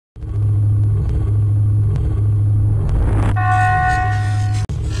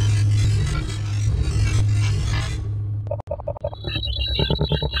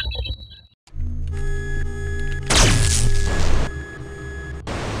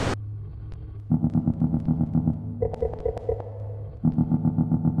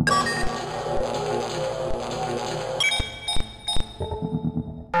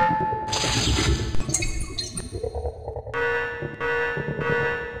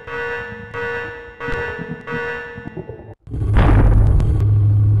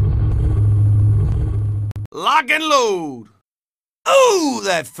Lock and load. Ooh,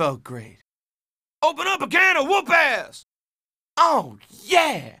 that felt great. Open up a can of whoop ass. Oh,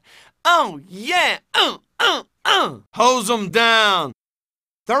 yeah. Oh, yeah. Hose them down.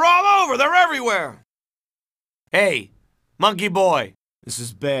 They're all over. They're everywhere. Hey, monkey boy. This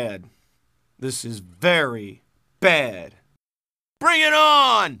is bad. This is very bad. Bring it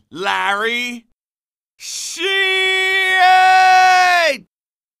on, Larry. Shit!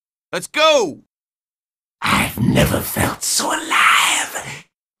 Let's go. I've never felt so alive.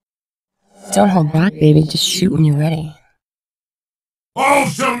 Don't hold back, baby. Just shoot when you're ready. All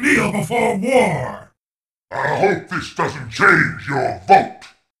shall kneel before war. I hope this doesn't change your vote.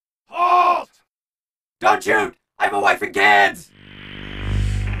 Halt! Don't shoot! I have a wife and kids!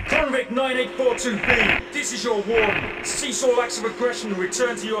 Convict 9842B, this is your warden. Cease all acts of aggression and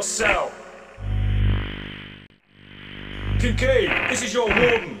return to your cell. Kincaid, this is your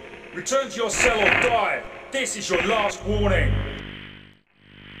warden. Return to your cell or die. This is your last warning.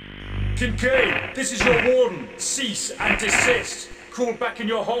 Kincaid, this is your warden. Cease and desist. Crawl back in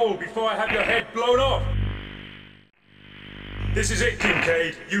your hole before I have your head blown off. This is it,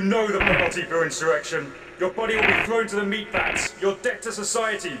 Kincaid. You know the penalty for insurrection. Your body will be thrown to the meat vats. Your debt to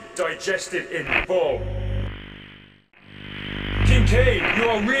society digested in full. Kincaid, you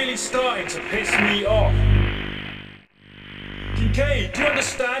are really starting to piss me off. Kincaid, do you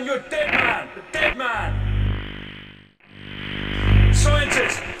understand? You're a dead man! A dead man!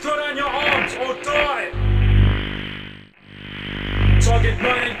 Scientists, throw down your arms or die! Target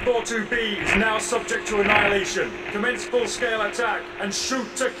 9842B is now subject to annihilation. Commence full-scale attack and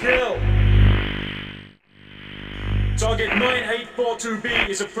shoot to kill! Target 9842B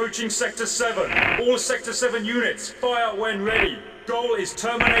is approaching Sector 7. All Sector 7 units, fire when ready. Goal is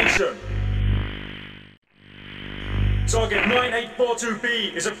termination. Target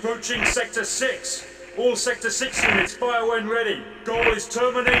 9842B is approaching Sector 6. All Sector 6 units, fire when ready. Goal is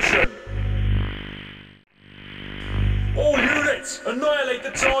termination. All units, annihilate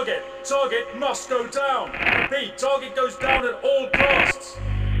the target. Target must go down. Repeat, target goes down at all costs.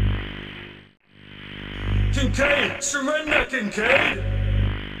 Kincaid, surrender, Kincaid!